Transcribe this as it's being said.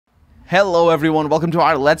Hello everyone, welcome to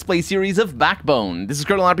our Let's Play series of Backbone. This is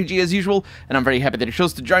Colonel RPG as usual, and I'm very happy that you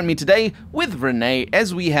chose to join me today with Renee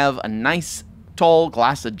as we have a nice tall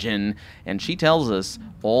glass of gin, and she tells us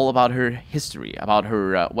all about her history, about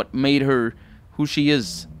her, what made her who she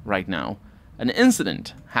is right now. An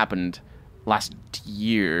incident happened last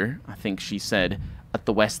year, I think she said, at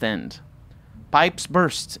the West End. Pipes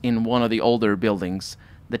burst in one of the older buildings.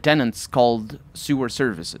 The tenants called sewer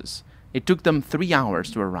services. It took them 3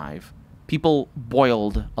 hours to arrive. People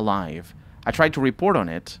boiled alive. I tried to report on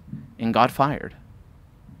it and got fired.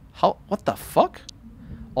 What the fuck?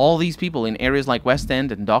 All these people in areas like West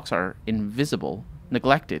End and Docks are invisible,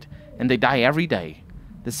 neglected, and they die every day.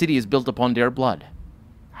 The city is built upon their blood.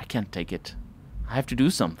 I can't take it. I have to do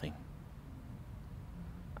something.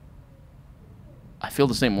 I feel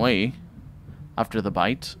the same way after the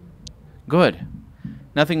bite. Good.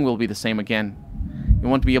 Nothing will be the same again. You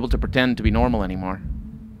won't be able to pretend to be normal anymore.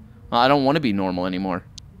 Well, I don't want to be normal anymore.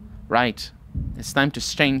 Right. It's time to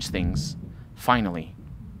change things. Finally.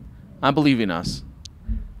 I believe in us.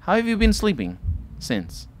 How have you been sleeping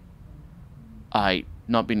since? I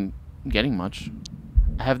not been getting much.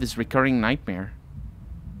 I have this recurring nightmare.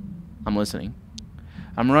 I'm listening.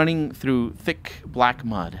 I'm running through thick black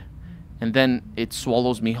mud, and then it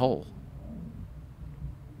swallows me whole.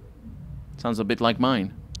 Sounds a bit like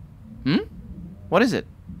mine. What is it?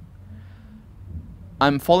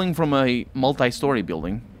 I'm falling from a multi-story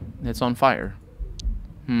building. It's on fire.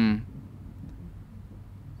 And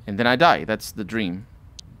then I die. That's the dream.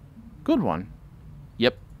 Good one.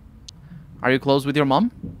 Yep. Are you close with your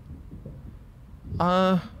mom?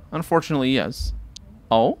 Unfortunately, yes.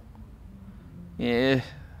 Oh? Yeah,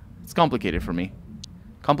 it's complicated for me.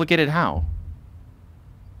 Complicated how?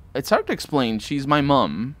 It's hard to explain. She's my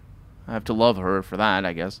mom. I have to love her for that,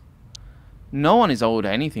 I guess. No one is owed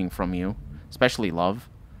anything from you, especially love.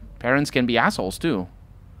 Parents can be assholes, too.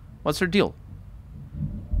 What's her deal?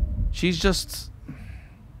 She's just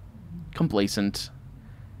complacent.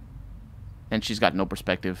 And she's got no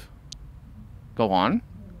perspective. Go on.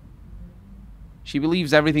 She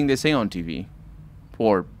believes everything they say on TV.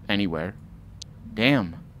 Or anywhere.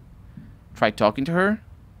 Damn. Tried talking to her?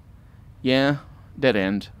 Yeah, dead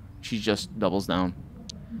end. She just doubles down.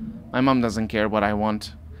 My mom doesn't care what I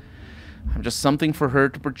want. I'm just something for her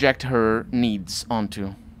to project her needs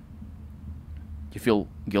onto. You feel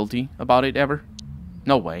guilty about it ever?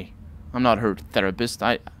 No way. I'm not her therapist.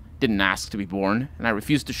 I didn't ask to be born, and I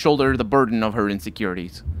refuse to shoulder the burden of her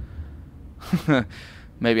insecurities.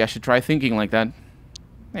 Maybe I should try thinking like that.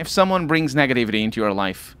 If someone brings negativity into your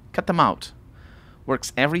life, cut them out.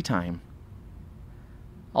 Works every time.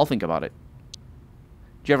 I'll think about it.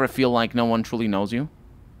 Do you ever feel like no one truly knows you?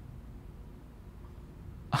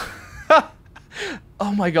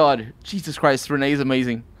 Oh my god. Jesus Christ, Renee's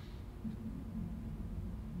amazing.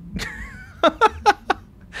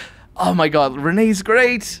 Oh my god, Renee's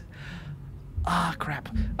great. Ah, crap.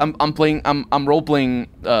 I'm role playing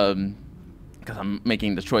because I'm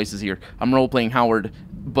making the choices here. I'm role playing Howard,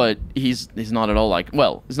 but he's not at all like,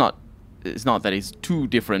 well, it's not that he's too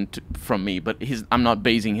different from me, but I'm not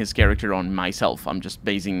basing his character on myself. I'm just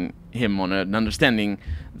basing him on an understanding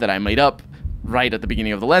that I made up right at the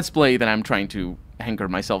beginning of the Let's Play that I'm trying to anchor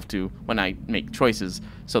myself to when I make choices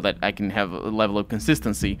so that I can have a level of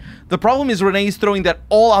consistency. The problem is Renee's throwing that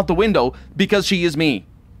all out the window because she is me.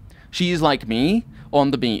 She is like me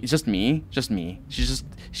on the beat. Just me.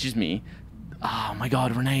 She's me. Oh my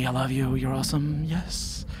god, Renee, I love you. You're awesome.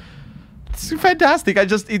 Yes. It's fantastic. It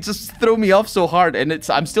just threw me off so hard, and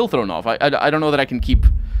I'm still thrown off. I don't know that I can keep,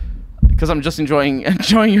 because I'm just enjoying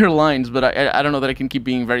her lines, but I don't know that I can keep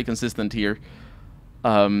being very consistent here.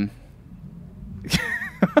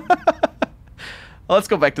 Let's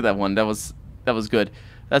go back to that one. That was good.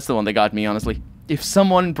 That's the one that got me, honestly. If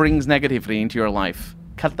someone brings negativity into your life,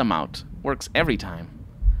 cut them out. Works every time.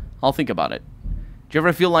 I'll think about it. Do you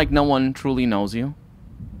ever feel like no one truly knows you?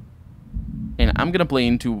 And I'm gonna play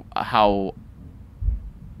into how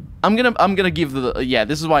I'm gonna give the yeah,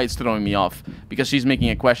 this is why it's throwing me off, because she's making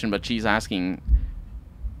a question, but she's asking,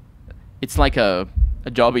 it's like a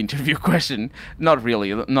job interview question. Not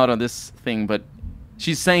really, not on this thing, but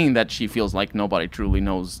she's saying that she feels like nobody truly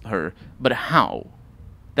knows her. But how?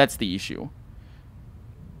 That's the issue.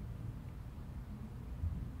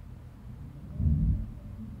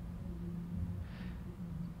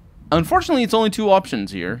 Unfortunately, it's only 2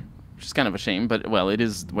 options here, which is kind of a shame, but, well, it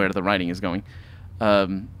is where the writing is going.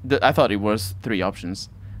 I thought it was 3 options.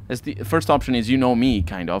 The first option is you know me,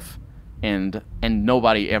 kind of, and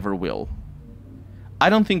nobody ever will. I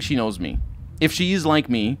don't think she knows me. If she is like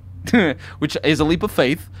me, which is a leap of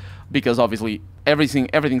faith, because obviously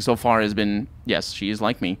everything so far has been, yes, she is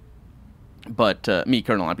like me. But me,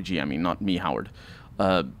 Colonel RPG, I mean, not me, Howard.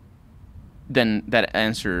 Then that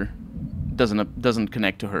answer doesn't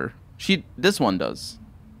connect to her. This one does,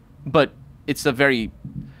 but it's a very,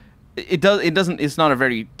 it's not a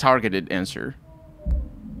very targeted answer,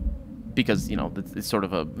 because you know it's sort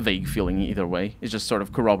of a vague feeling either way. It's just sort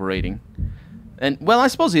of corroborating. And well, I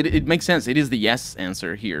suppose it makes sense. It is the yes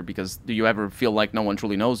answer here, because do you ever feel like no one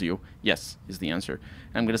truly knows you? Yes is the answer.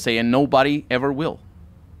 And I'm gonna say, and nobody ever will.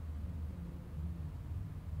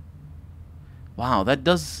 Wow,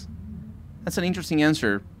 that's an interesting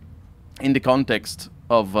answer in the context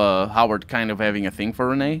of Howard kind of having a thing for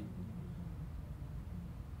Renee.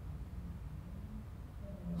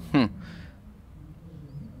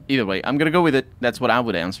 Either way, I'm gonna go with it. That's what I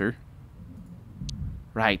would answer.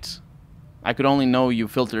 Right. I could only know you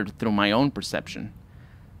filtered through my own perception.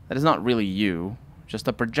 That is not really you, just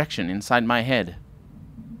a projection inside my head.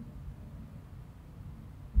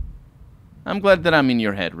 I'm glad that I'm in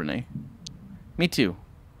your head, Renee. Me too.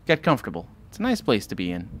 Get comfortable. It's a nice place to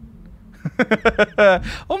be in.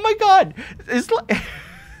 Oh my god! It's like...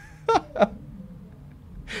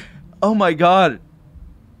 Oh my god.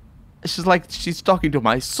 She's like, she's talking to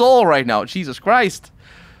my soul right now. Jesus Christ.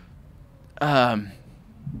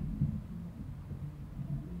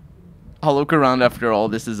 I'll look around after all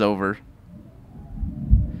this is over.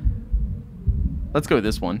 Let's go with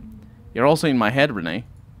this one. You're also in my head, Renee.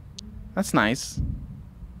 That's nice.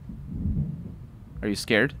 Are you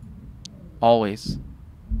scared? Always.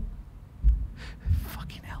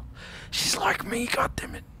 Fucking hell. She's like me,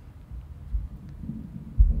 goddammit.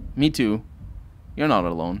 Me too. You're not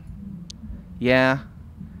alone. Yeah.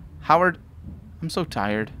 Howard, I'm so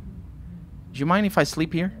tired. Do you mind if I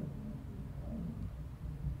sleep here?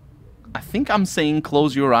 I think I'm saying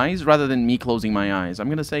close your eyes rather than me closing my eyes. I'm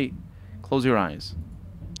gonna say close your eyes.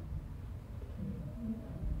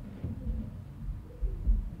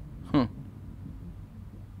 Huh.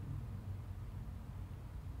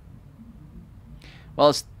 Well,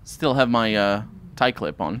 I still have my tie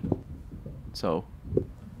clip on, so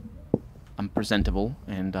I'm presentable,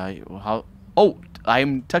 and oh,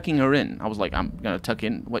 I'm tucking her in. I was like, I'm gonna tuck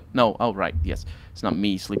in. What? No. Oh, right. Yes. It's not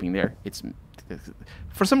me sleeping there. It's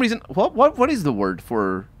for some reason. What is the word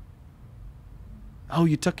for? Oh,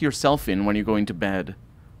 you tuck yourself in when you're going to bed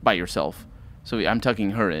by yourself. So I'm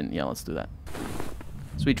tucking her in. Yeah, let's do that.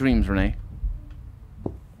 Sweet dreams, Renee.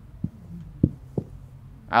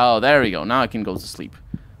 Oh, there we go. Now I can go to sleep.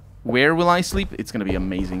 Where will I sleep? It's gonna be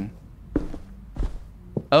amazing.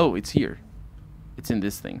 Oh, it's here. It's in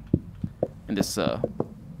this thing. In this,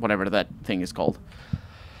 whatever that thing is called.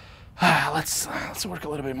 Let's work a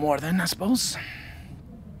little bit more then, I suppose.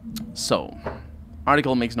 So,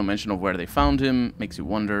 article makes no mention of where they found him. Makes you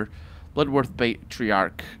wonder. Bloodworth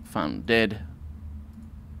patriarch found dead.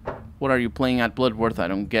 What are you playing at, Bloodworth? I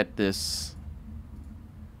don't get this.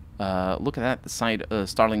 Look at that, the side,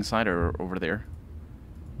 Starling Cider over there.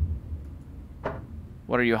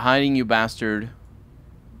 What are you hiding, you bastard?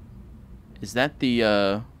 Is that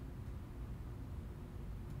the,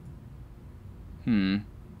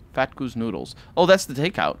 Fat Goose Noodles. Oh, that's the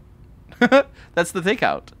takeout. That's the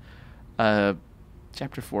takeout.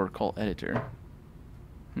 Chapter 4, call editor.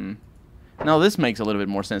 Now this makes a little bit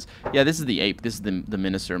more sense. Yeah, this is the ape. This is the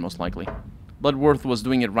minister, most likely. Bloodworth was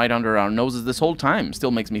doing it right under our noses this whole time.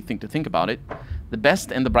 Still makes me think about it. The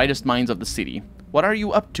best and the brightest minds of the city. What are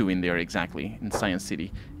you up to in there exactly, in Science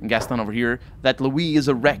City? And Gaston over here, that Louis is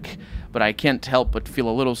a wreck, but I can't help but feel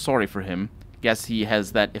a little sorry for him. Guess he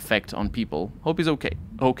has that effect on people. Hope he's okay.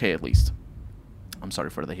 Okay, at least. I'm sorry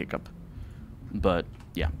for the hiccup. But,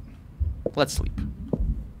 yeah. Let's sleep.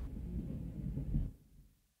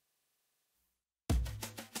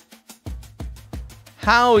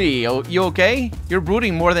 Howdy, you okay? You're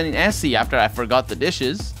brooding more than an Essie after I forgot the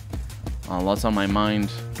dishes. Lots on my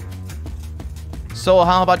mind. So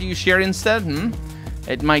how about you share instead,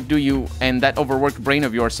 It might do you and that overworked brain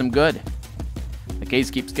of yours some good. The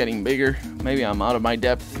case keeps getting bigger. Maybe I'm out of my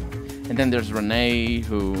depth. And then there's Renee,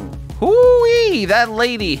 who... Hoo-wee! That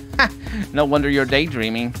lady! No wonder you're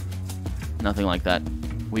daydreaming. Nothing like that.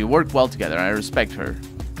 We work well together. I respect her.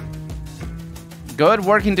 Good,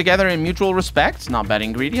 working together in mutual respect. Not bad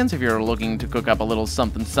ingredients if you're looking to cook up a little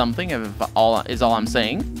something, if all is all I'm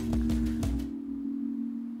saying.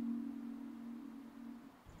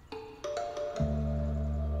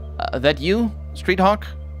 That you, Street Hawk?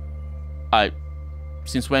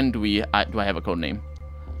 Since when do I have a code name?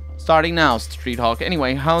 Starting now, Street Hawk.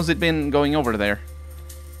 Anyway, how's it been going over there?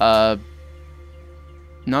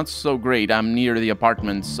 Not so great. I'm near the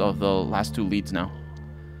apartments of the last two leads now.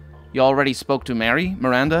 You already spoke to Mary,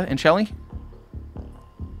 Miranda, and Shelley?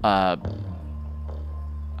 I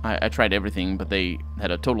tried everything, but they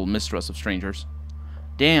had a total mistrust of strangers.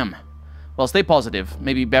 Damn. Well, stay positive.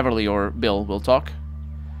 Maybe Beverly or Bill will talk.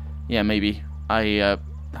 Yeah, maybe. I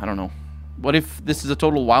don't know. What if this is a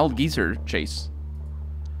total wild geezer chase?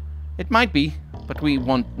 It might be, but we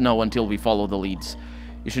won't know until we follow the leads.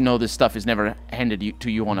 You should know this stuff is never handed to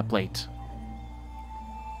you on a plate.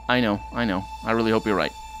 I know. I really hope you're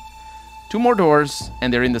right. 2 more doors,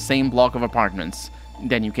 and they're in the same block of apartments.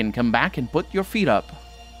 Then you can come back and put your feet up.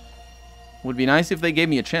 Would be nice if they gave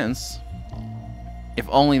me a chance. If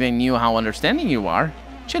only they knew how understanding you are.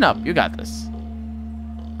 Chin up, you got this.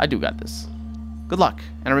 I do got this. Good luck,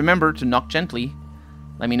 and remember to knock gently.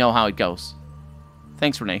 Let me know how it goes.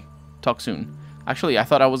 Thanks, Renee. Talk soon. Actually, I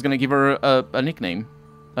thought I was gonna give her a nickname.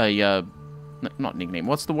 Not nickname.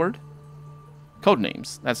 What's the word? Code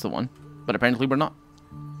names. That's the one. But apparently we're not.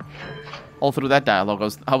 All through that dialogue,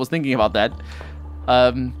 I was thinking about that.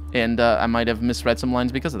 I might have misread some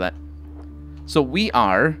lines because of that. So we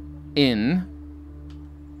are in...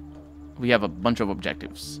 We have a bunch of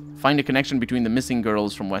objectives. Find a connection between the missing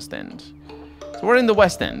girls from West End. So we're in the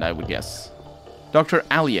West End, I would guess. Dr.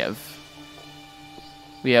 Aliev.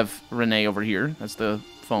 We have Renee over here. That's the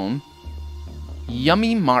phone.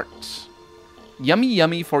 Yummy Mart. Yummy,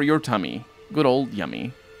 yummy for your tummy. Good old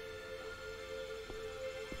Yummy.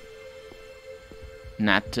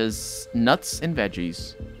 Nata's Nuts and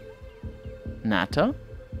Veggies. Nata?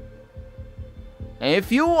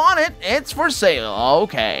 If you want it, it's for sale.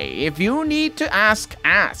 Okay. If you need to ask,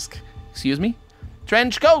 ask. Excuse me?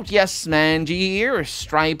 Trench coat. Yes, Mangy here.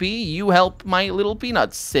 Stripey, you help my little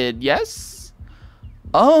peanuts, Sid. Yes?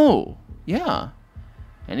 Oh, yeah.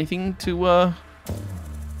 Anything to,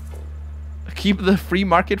 keep the free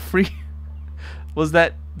market free? Was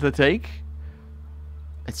that the take?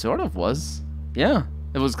 It sort of was. Yeah.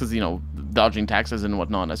 It was because, you know, dodging taxes and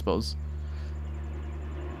whatnot, I suppose.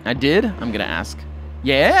 I did? I'm gonna ask.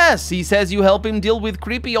 Yes, he says you help him deal with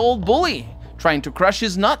creepy old bully trying to crush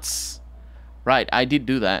his nuts. Right, I did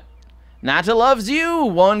do that. Nata loves you.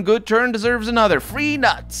 One good turn deserves another. Free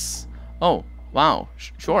nuts. Oh, wow.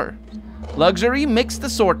 Sure. Luxury mixed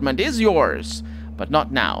assortment is yours. But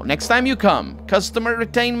not now. Next time you come. Customer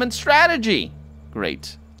retainment strategy.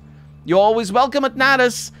 Great. You're always welcome at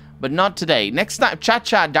Nata's, but not today. Next time.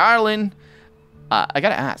 Cha-cha, darling. I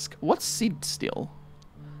gotta ask. What's Sid still?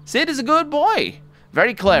 Sid is a good boy.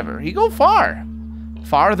 Very clever. He go far.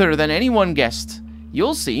 Farther than anyone guessed.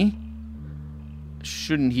 You'll see.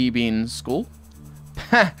 Shouldn't he be in school?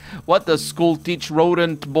 What does school teach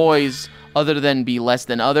rodent boys other than be less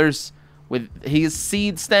than others? With his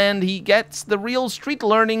seed stand, he gets the real street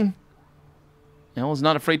learning. You know, he's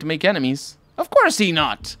not afraid to make enemies. Of course he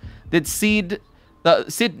not. Did Sid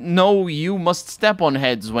know you must step on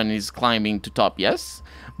heads when he's climbing to top? Yes,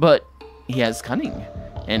 but he has cunning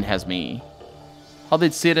and has me. How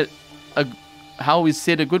is Sid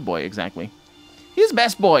a good boy exactly? He's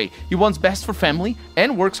best boy. He wants best for family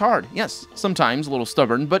and works hard. Yes, sometimes a little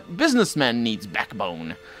stubborn, but businessman needs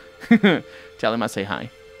backbone. Tell him I say hi.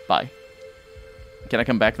 Bye. Can I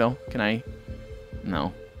come back though? Can I?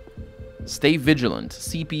 No. Stay vigilant.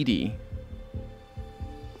 CPD.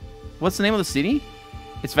 What's the name of the city?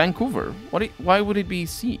 It's Vancouver. Why would it be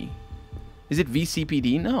C? Is it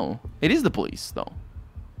VCPD? No. It is the police though.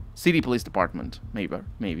 City Police Department.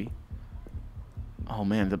 Maybe. Oh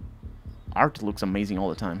man, the art looks amazing all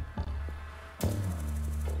the time.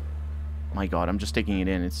 My god, I'm just taking it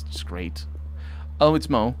in. It's just great. Oh, it's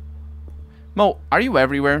Mo. Mo, are you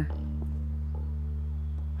everywhere?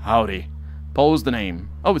 Howdy. Po's the name.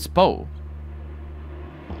 Oh, it's Po.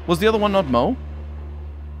 Was the other one not Mo?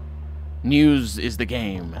 News is the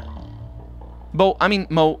game. Mo,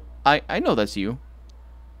 I know that's you.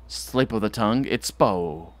 Slip of the tongue, it's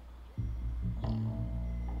Po.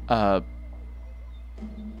 I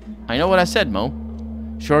know what I said, Mo.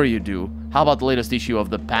 Sure you do. How about the latest issue of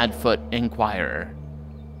the Padfoot Inquirer?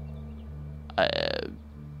 I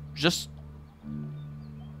just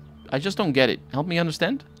don't get it. Help me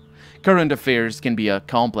understand? Current affairs can be a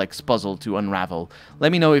complex puzzle to unravel.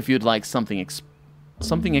 Let me know if you'd like something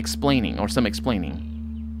explaining or some explaining.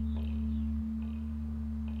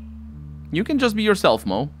 You can just be yourself,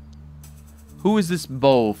 Mo. Who is this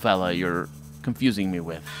Bo fella you're confusing me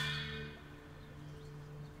with?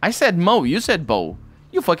 I said Mo, you said Bo.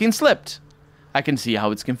 You fucking slipped. I can see how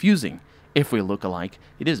it's confusing. If we look alike.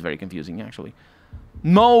 It is very confusing, actually.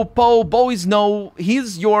 Mo, Po, boys know.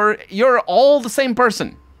 You're all the same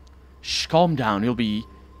person. Shh, calm down.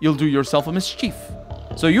 You'll do yourself a mischief.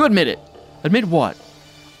 So you admit it. Admit what?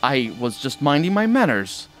 I was just minding my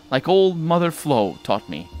manners. Like old Mother Flo taught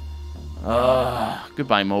me.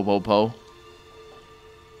 Goodbye, Mobopo.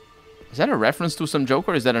 Is that a reference to some joke,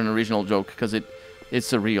 or is that an original joke? Because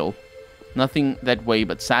it's surreal. Nothing that way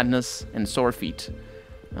but sadness and sore feet.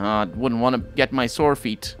 I wouldn't want to get my sore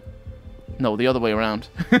feet. No, the other way around.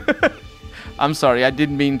 I'm sorry, I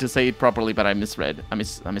didn't mean to say it properly, but I misread. I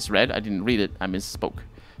misread? I didn't read it. I misspoke.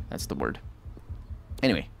 That's the word.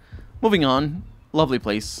 Anyway, moving on. Lovely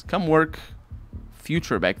place. Come work.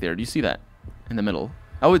 Future back there. Do you see that? In the middle.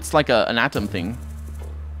 Oh, it's like an atom thing.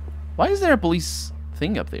 Why is there a police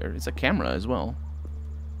thing up there? It's a camera as well.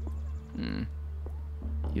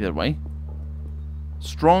 Either way.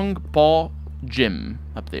 Strong Paw Gym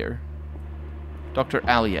up there. Dr.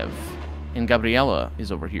 Aliev. And Gabriella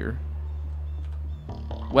is over here.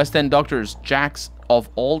 West End Doctors, Jacks of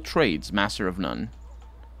all trades, master of none.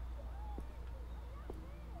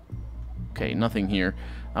 Okay, nothing here.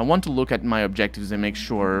 I want to look at my objectives and make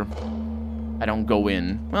sure I don't go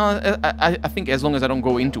in. Well, I think as long as I don't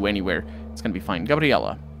go into anywhere, it's gonna be fine.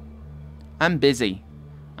 Gabriella. I'm busy.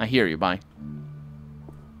 I hear you, bye.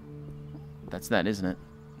 That's that, isn't it?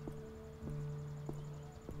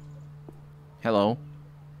 Hello.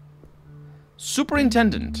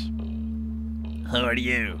 Superintendent. Who are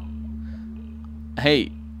you?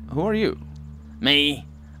 Hey, who are you? Me?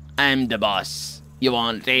 I'm the boss. You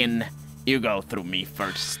want in? You go through me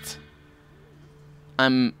first.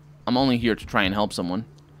 I'm only here to try and help someone.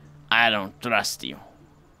 I don't trust you.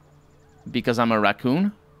 Because I'm a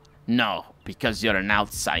raccoon? No, because you're an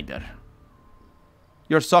outsider.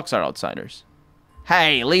 Your socks are outsiders.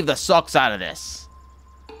 Hey, leave the socks out of this.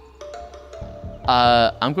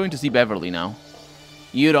 I'm going to see Beverly now.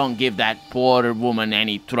 You don't give that poor woman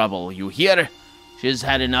any trouble, you hear? She's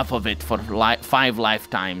had enough of it for 5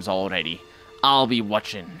 lifetimes already. I'll be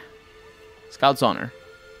watching. Scout's honor.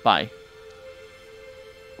 Bye.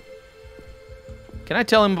 Can I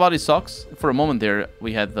tell him about his socks? For a moment there,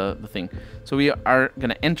 we had the thing. So we are going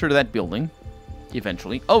to enter that building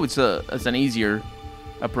eventually. Oh, it's an easier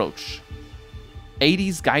approach.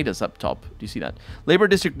 80s guide us up top. Do you see that? Labor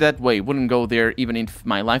district that way. Wouldn't go there even if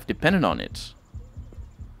my life depended on it.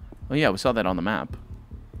 Oh yeah, we saw that on the map.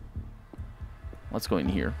 Let's go in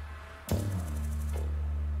here.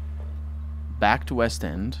 Back to West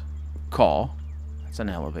End. Call. That's an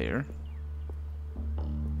elevator.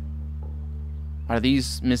 Are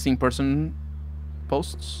these missing person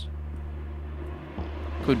posts?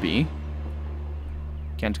 Could be.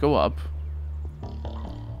 Can't go up.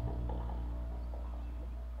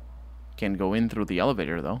 Can go in through the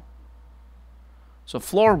elevator though. So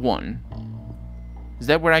floor 1. Is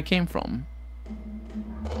that where I came from?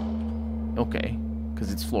 Okay,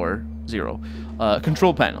 because it's floor 0.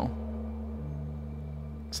 Control panel.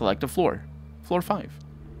 Select a floor. Floor 5.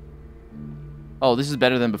 Oh, this is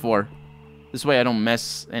better than before. This way I don't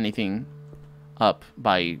mess anything up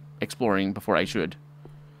by exploring before I should.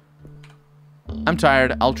 I'm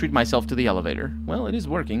tired. I'll treat myself to the elevator. Well, it is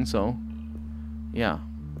working, so... yeah.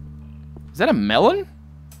 Is that a melon?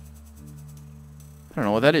 I don't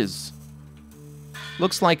know what that is.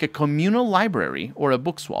 Looks like a communal library or a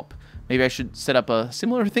book swap. Maybe I should set up a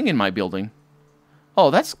similar thing in my building.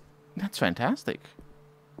 Oh, that's fantastic.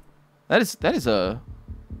 That is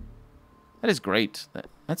great.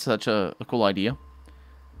 That's such a cool idea.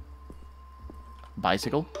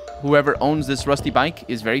 Bicycle. Whoever owns this rusty bike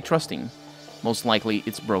is very trusting. Most likely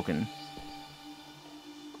it's broken.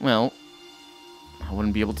 Well, I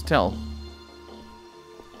wouldn't be able to tell.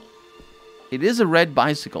 It is a red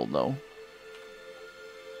bicycle, though.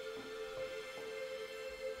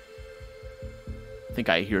 I think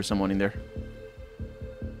I hear someone in there.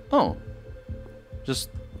 Oh. Just...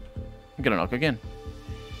 I'm gonna knock again.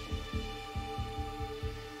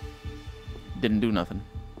 Didn't do nothing.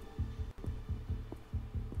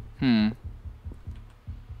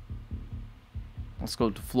 Let's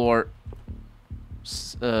go to floor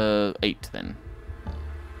 8 then.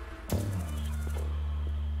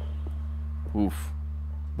 Oof.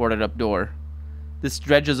 Boarded up door. This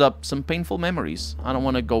dredges up some painful memories. I don't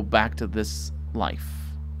want to go back to this life.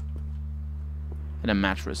 And a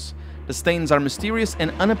mattress. The stains are mysterious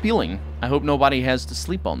and unappealing. I hope nobody has to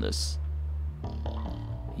sleep on this.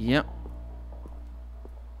 Yep.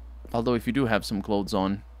 Although if you do have some clothes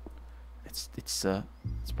on, it's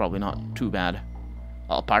probably not too bad.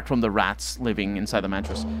 Apart from the rats living inside the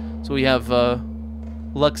mattress. So we have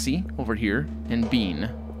Luxie over here and Bean.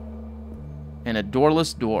 And a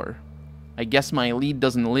doorless door. I guess my lead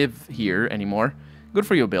doesn't live here anymore. Good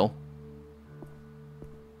for you, Bill.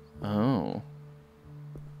 Oh.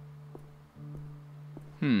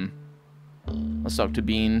 Let's talk to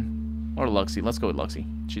Bean. Or Luxie. Let's go with Luxie.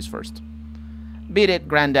 She's first. Beat it,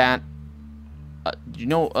 Granddad. Do you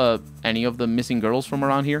know any of the missing girls from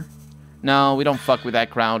around here? No, we don't fuck with that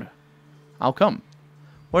crowd. How come?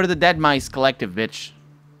 We're the Dead Mice Collective, bitch.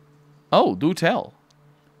 Oh, do tell.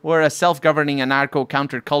 We're a self-governing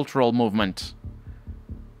anarcho-countercultural movement.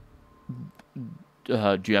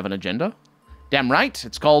 Do you have an agenda? Damn right.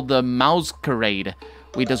 It's called the Mouse-Carade.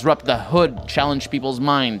 We disrupt the hood, challenge people's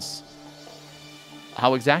minds.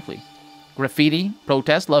 How exactly? Graffiti,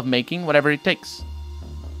 protest, lovemaking, whatever it takes.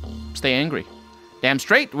 Stay angry. Damn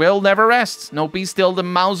straight, we'll never rest. No peace till the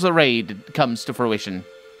Mouse-Arade comes to fruition.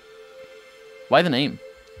 Why the name?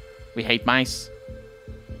 We hate mice.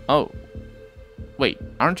 Oh. Wait,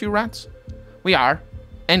 aren't you rats? We are.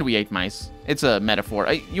 And we hate mice. It's a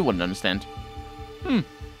metaphor. You wouldn't understand.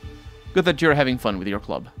 Good that you're having fun with your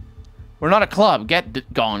club. We're not a club.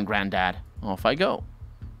 Get gone, Granddad. Off I go.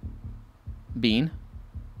 Bean.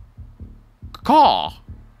 Caw.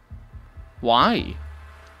 Why?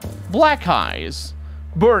 Black eyes.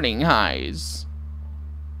 Burning eyes.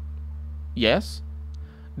 Yes?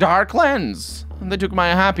 Dark lens. They took my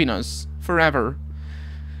happiness. Forever.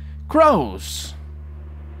 Crows.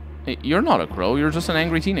 You're not a crow. You're just an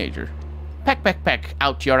angry teenager. Peck, peck, peck.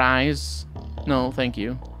 Out your eyes. No, thank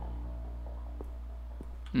you.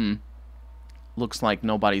 Looks like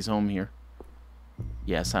nobody's home here.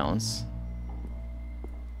 Yeah, silence.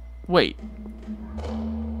 Wait.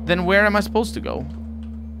 Then where am I supposed to go?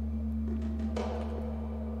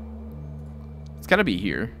 It's gotta be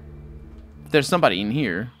here. If there's somebody in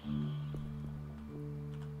here.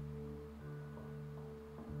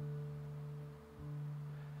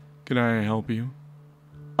 Can I help you?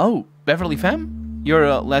 Oh, Beverly Femme?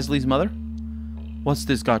 You're Leslie's mother? What's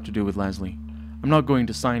this got to do with Leslie? I'm not going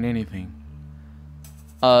to sign anything.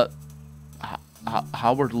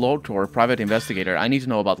 Howard Lotor, private investigator. I need to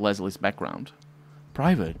know about Leslie's background.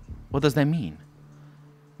 Private? What does that mean?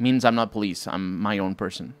 Means I'm not police. I'm my own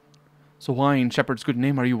person. So why in Shepherd's good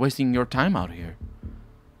name are you wasting your time out here?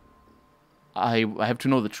 I have to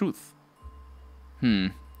know the truth.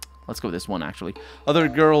 Let's go with this one, actually. Other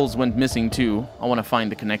girls went missing, too. I want to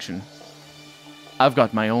find the connection. I've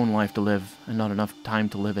got my own life to live, and not enough time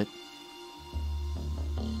to live it.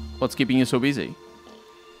 What's keeping you so busy?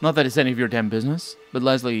 Not that it's any of your damn business, but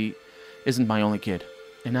Leslie isn't my only kid.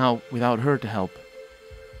 And now, without her to help...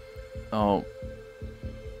 Oh.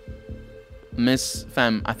 Miss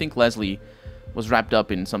Femme, I think Leslie was wrapped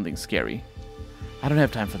up in something scary. I don't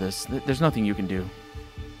have time for this. There's nothing you can do.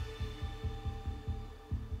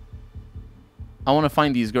 I want to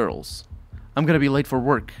find these girls. I'm gonna be late for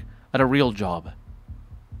work at a real job.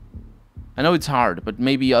 I know it's hard, but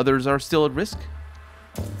maybe others are still at risk.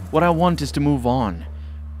 What I want is to move on,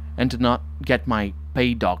 and to not get my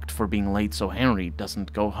pay docked for being late so Henry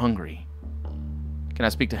doesn't go hungry. Can I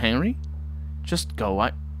speak to Henry? Just go.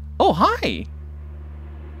 Oh, hi!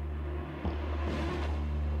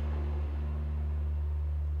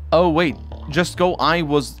 Oh, wait. Just go. I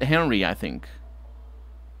was Henry, I think.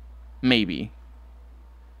 Maybe.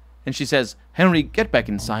 And she says, Henry, get back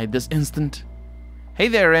inside this instant. Hey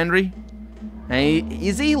there, Henry. Hey,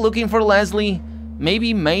 is he looking for Leslie?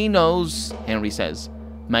 Maybe May knows, Henry says.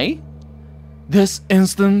 May? This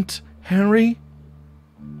instant, Henry?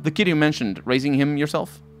 The kid you mentioned, raising him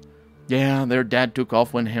yourself? Yeah, their dad took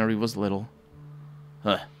off when Henry was little.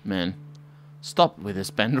 Man. Stop with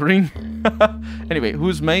this pandering. Anyway,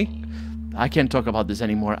 who's May? I can't talk about this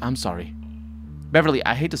anymore. I'm sorry. Beverly,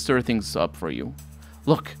 I hate to stir things up for you.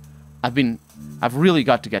 Look, I've really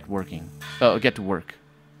got to get to work.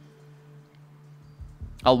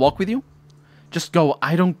 I'll walk with you? Just go.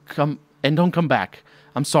 Don't come back.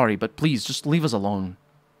 I'm sorry, but please, just leave us alone.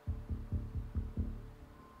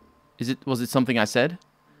 Was it something I said?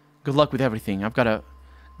 Good luck with everything. I've got a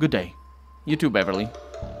good day. You too, Beverly.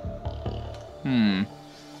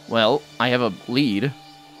 Well, I have a lead.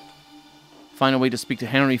 Find a way to speak to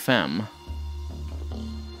Henry Femme.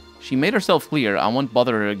 She made herself clear. I won't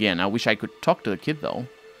bother her again. I wish I could talk to the kid, though.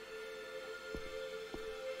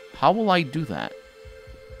 How will I do that?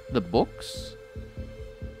 The books?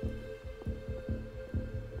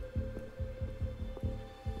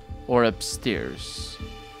 Or upstairs?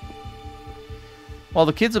 Well,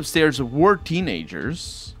 the kids upstairs were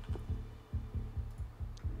teenagers.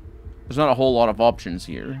 There's not a whole lot of options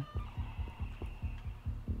here.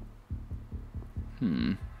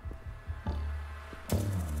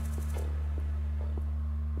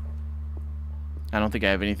 I don't think I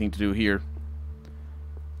have anything to do here.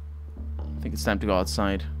 I think it's time to go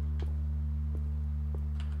outside.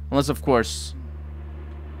 Unless, of course,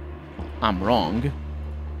 I'm wrong.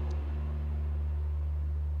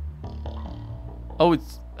 Oh,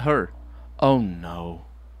 it's her. Oh, no.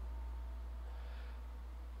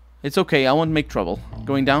 It's okay. I won't make trouble.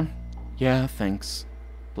 Going down? Yeah, thanks.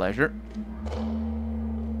 Pleasure.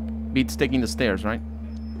 Beats taking the stairs, right?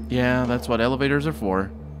 Yeah, that's what elevators are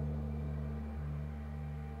for.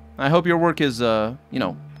 I hope your work is, you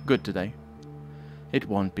know, good today. It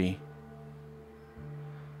won't be.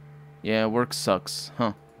 Yeah, work sucks,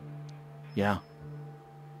 huh? Yeah.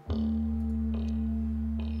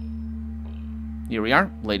 Here we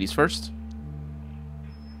are. Ladies first.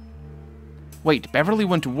 Wait, Beverly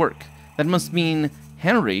went to work. That must mean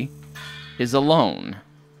Henry is alone.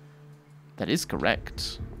 That is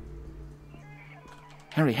correct.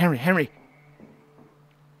 Henry. Hi.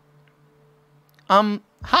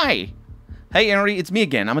 Hey, Henry, it's me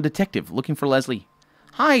again. I'm a detective looking for Leslie.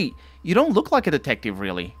 Hi, you don't look like a detective,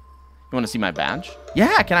 really. You want to see my badge?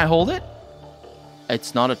 Yeah, can I hold it?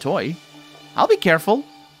 It's not a toy. I'll be careful.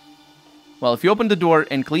 Well, if you open the door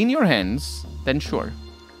and clean your hands, then sure.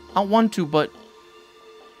 I want to, but...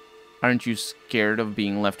 Aren't you scared of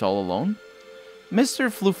being left all alone? Mr.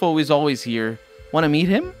 Flufo is always here. Want to meet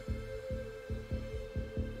him?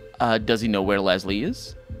 Does he know where Leslie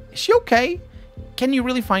is? Is she okay? Can you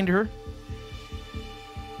really find her?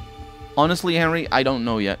 Honestly, Henry, I don't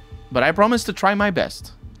know yet. But I promise to try my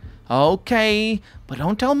best. Okay, but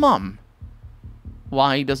don't tell Mom.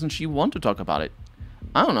 Why doesn't she want to talk about it?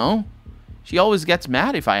 I don't know. She always gets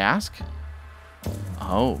mad if I ask.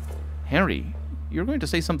 Oh, Henry, you're going to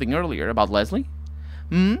say something earlier about Leslie?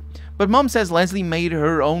 But Mom says Leslie made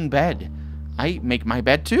her own bed. I make my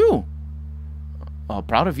bed too. Oh,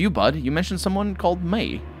 proud of you, bud. You mentioned someone called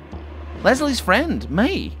May. Leslie's friend,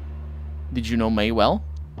 May. Did you know May well?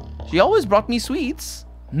 She always brought me sweets.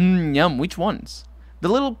 Yum, which ones? The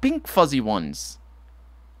little pink fuzzy ones.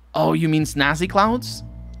 Oh, you mean snazzy clouds?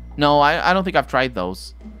 No, I don't think I've tried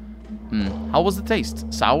those. How was the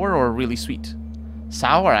taste? Sour or really sweet?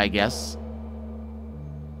 Sour, I guess.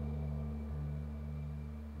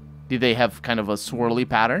 Did they have kind of a swirly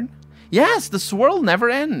pattern? Yes, the swirl never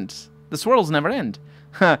ends. The swirls never end.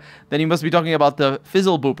 Then you must be talking about the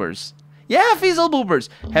fizzle boopers. Yeah, fizzle boopers.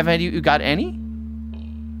 Have you got any?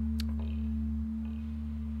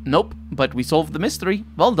 Nope, but we solved the mystery.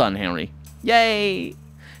 Well done, Henry. Yay!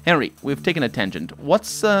 Henry, we've taken a tangent.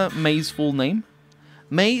 What's May's full name?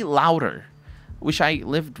 May Lotor. Wish I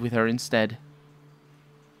lived with her instead.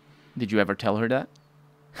 Did you ever tell her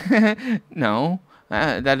that? No,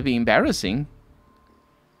 that'd be embarrassing.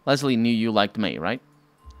 Leslie knew you liked May, right?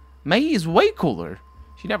 May is way cooler.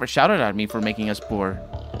 She never shouted at me for making us poor.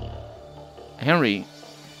 Henry,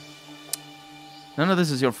 none of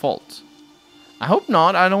this is your fault. I hope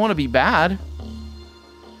not. I don't want to be bad.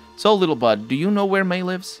 So, little bud, do you know where May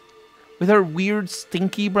lives? With her weird,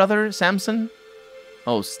 stinky brother, Samson?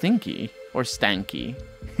 Oh, stinky? Or stanky?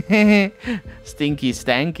 Stinky,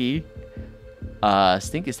 stanky.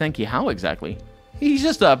 Stinky, stanky, how exactly? He's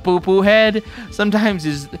just a poo-poo head.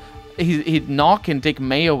 Sometimes he'd knock and take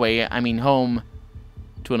May away, home,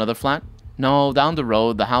 to another flat. No, down the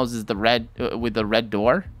road. The house is the red, with the red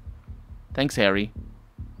door. Thanks, Harry.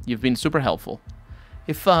 You've been super helpful.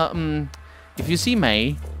 If you see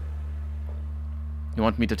May... You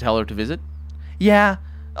want me to tell her to visit? Yeah.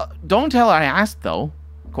 Don't tell her I asked, though.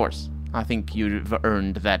 Of course. I think you've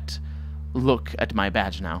earned that look at my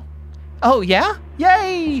badge now. Oh, yeah?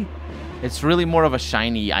 Yay! It's really more of a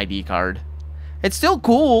shiny ID card. It's still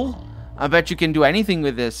cool. I bet you can do anything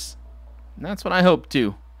with this. That's what I hope,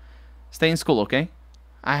 too. Stay in school, okay?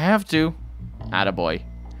 I have to. Attaboy.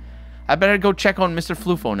 I better go check on Mr.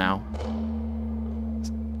 Flufo now.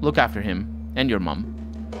 Look after him. And your mom.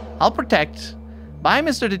 I'll protect. Bye,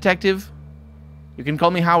 Mr. Detective. You can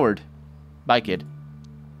call me Howard. Bye, kid.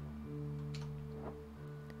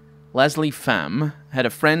 Leslie Pham had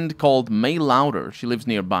a friend called May Lotor. She lives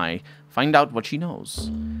nearby. Find out what she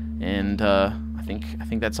knows. And I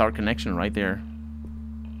think that's our connection right there.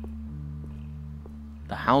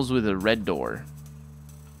 The house with the red door.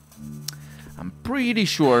 I'm pretty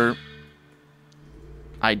sure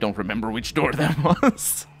I don't remember which door that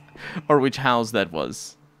was. Or which house that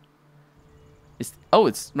was. Oh,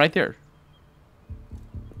 it's right there.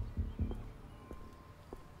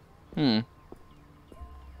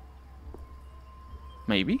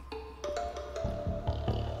 Maybe.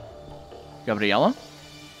 Gabriella?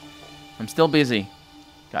 I'm still busy.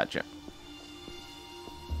 Gotcha.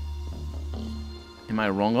 Am I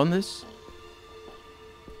wrong on this?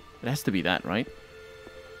 It has to be that, right?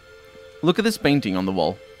 Look at this painting on the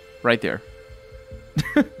wall. Right there.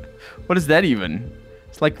 What is that even?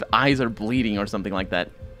 It's like the eyes are bleeding or something like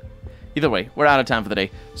that. Either way, we're out of time for the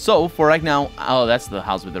day. So, for right now... Oh, that's the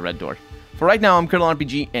house with the red door. For right now, I'm Colonel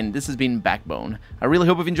RPG, and this has been Backbone. I really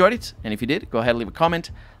hope you've enjoyed it, and if you did, go ahead and leave a comment,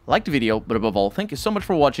 like the video, but above all, thank you so much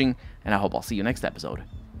for watching, and I hope I'll see you next episode.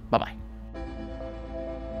 Bye-bye.